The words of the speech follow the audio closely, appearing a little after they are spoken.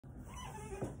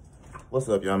What's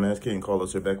up, y'all, man? It's King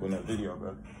Carlos here back with another video,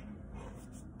 bro.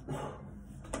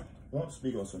 I want to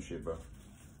speak on some shit, bro.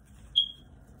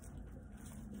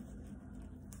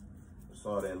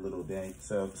 Saw that little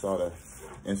saw the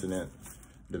incident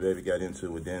the baby got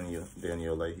into with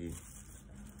Danileigh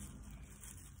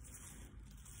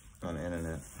on the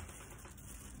internet.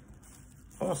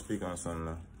 I want to speak on something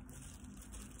though.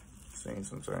 Seeing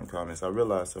some certain comments, I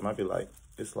realized it might be like,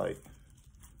 it's like,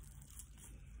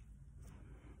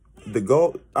 the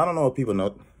goal, I don't know if people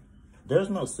know, there's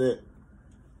no set.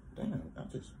 Damn, I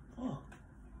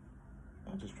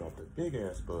just dropped a big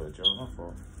ass bud, Joe. My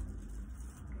fault.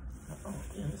 Oh,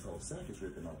 damn, this whole sack is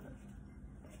ripping on it.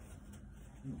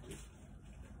 Let me just,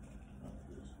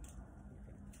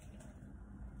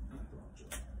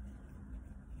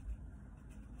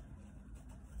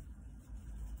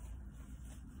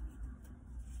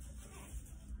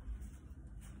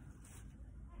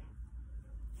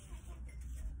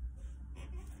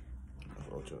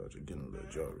 charge getting a little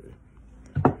jar ready.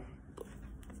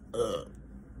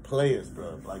 Players,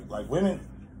 bro, like women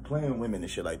playing women and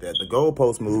shit like that. The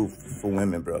goalpost move for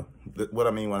women, bro. What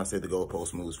I mean when I say the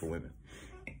goalpost moves for women,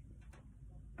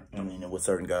 I mean with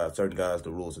certain guys,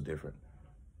 the rules are different.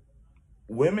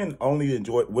 Women only let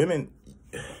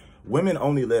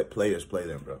players play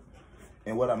them, bro.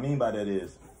 And what I mean by that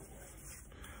is,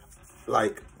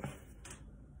 like,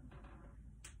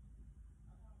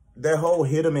 that whole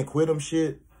hit 'em and quit 'em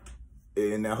shit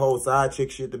and that whole side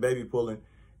chick shit the baby pulling,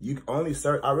 you only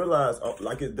I realize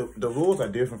like the rules are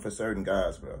different for certain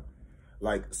guys, bro.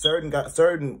 Like certain guys,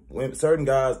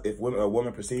 if a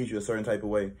woman perceives you a certain type of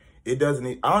way, it doesn't.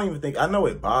 I don't even think, I know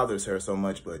it bothers her so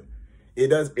much, but it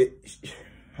does.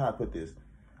 How I put this?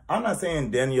 I'm not saying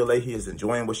Danileigh is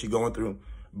enjoying what she's going through,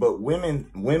 but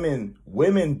women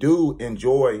do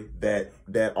enjoy that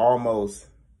almost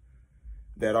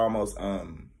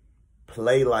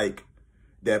play like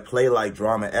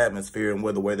drama atmosphere, and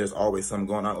where there's always something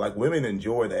going on. Like, women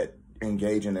enjoy that,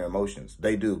 engage in their emotions.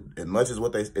 They do. As much as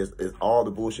what is all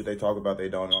the bullshit they talk about, they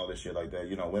don't, and all this shit like that.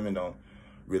 You know, women don't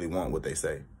really want what they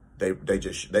say.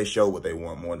 They show what they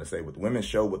want more than they say what. Women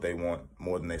show what they want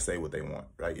more than they say what they want,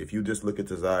 right? If you just look at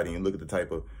society and look at the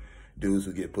type of dudes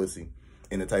who get pussy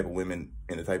and the type of women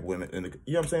you know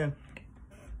what I'm saying?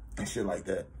 And shit like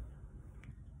that.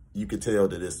 You could tell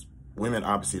that it's, women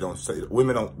obviously don't say,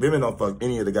 women don't fuck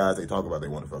any of the guys they talk about they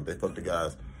want to fuck. They fuck the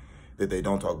guys that they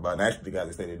don't talk about, and actually the guys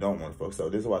they say they don't want to fuck. So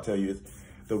this is what I tell you, is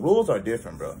the rules are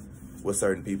different, bro, with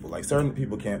certain people. Like, certain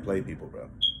people can't play people, bro.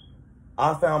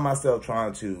 I found myself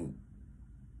trying to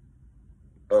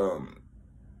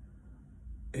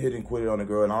hit and quit it on a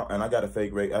girl, and I got a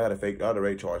fake rape. I had a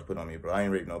rape charge put on me, bro. I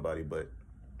ain't raped nobody, but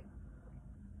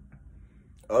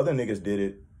other niggas did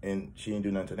it and she didn't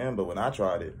do nothing to them. But when I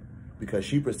tried it, because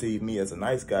she perceived me as a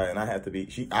nice guy, and I have to be,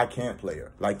 I can't play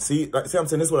her. See what I'm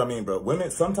saying? This is what I mean, bro.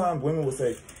 Sometimes women will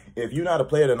say, if you're not a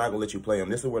player, they're not gonna let you play them.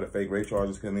 This is where the fake rape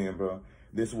charges come in, bro.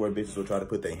 This is where bitches will try to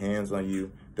put their hands on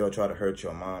you. They'll try to hurt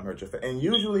your mom, hurt your family. And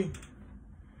usually,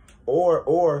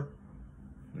 no,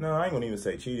 I ain't gonna even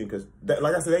say cheating, because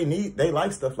like I said, they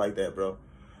like stuff like that, bro.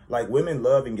 Like, women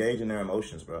love engaging their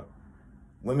emotions, bro.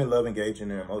 Women love engaging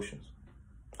their emotions.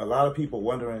 A lot of people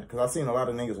wondering, because I've seen a lot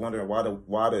of niggas wondering why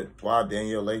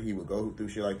Danileigh would go through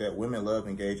shit like that. Women love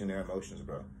engaging their emotions,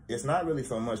 bro. It's not really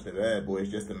so much the bad boy,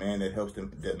 it's just the man that helps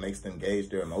them, that makes them gauge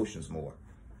their emotions more.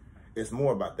 It's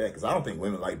more about that, because I don't think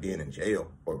women like being in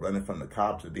jail or running from the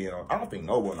cops or I don't think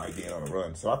no one like being on a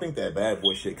run. So I think that bad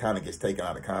boy shit kind of gets taken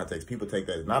out of context. People take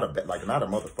that as not a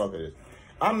motherfucker.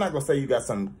 I'm not going to say you got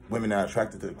some women that are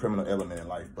attracted to the criminal element in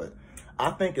life, but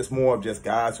I think it's more of just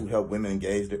guys who help women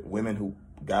engage,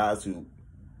 guys who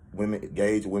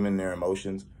engage women in their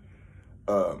emotions.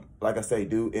 Like I say,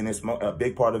 dude, and it's a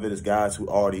big part of it is guys who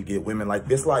already get women. Like,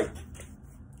 this, like,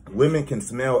 women can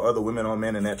smell other women on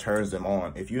men, and that turns them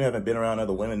on. If you haven't been around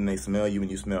other women and they smell you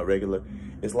and you smell regular,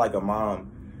 it's like a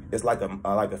mom. It's like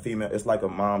a female. It's like a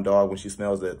mom dog when she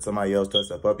smells that somebody else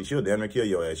touched her puppy. She'll damn near kill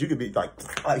your ass. You could be like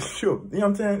sure. You know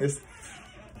what I'm saying?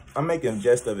 I'm making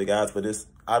jest of it, guys, but that's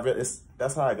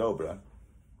how I go, bro.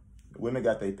 Women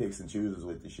got their picks and chooses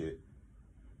with the shit.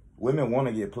 Women want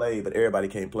to get played, but everybody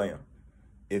can't play them.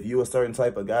 If you a certain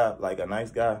type of guy, like a nice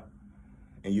guy,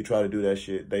 and you try to do that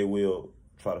shit, they will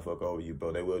try to fuck over you,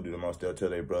 bro. They will do the most. They'll tell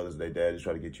their brothers, their daddies,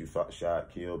 try to get you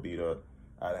shot, killed, beat up.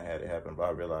 I done had it happen, but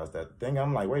I realized that thing.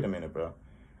 I'm like, wait a minute, bro.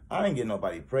 I didn't get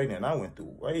nobody pregnant. I went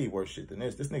through way worse shit than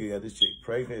this. This nigga got this chick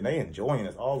pregnant, and they enjoying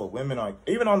this. All the women are,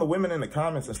 even on the women in the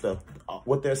comments and stuff,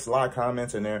 with their sly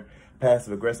comments and their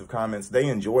passive-aggressive comments, they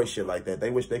enjoy shit like that. They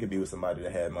wish they could be with somebody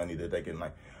that had money, that they can,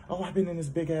 like, oh, I've been in this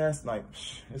big ass, like,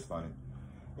 it's funny.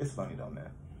 It's funny though, man.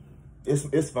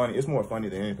 it's funny. It's more funny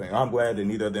than anything. I'm glad that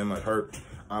neither of them are hurt.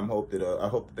 I hope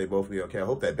that they both be okay. I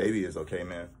hope that baby is okay,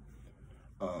 man.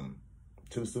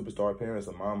 Two superstar parents.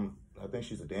 A mom, I think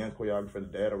she's a dance choreographer.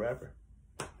 The dad, a rapper.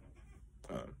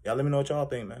 Y'all let me know what y'all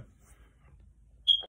think, man.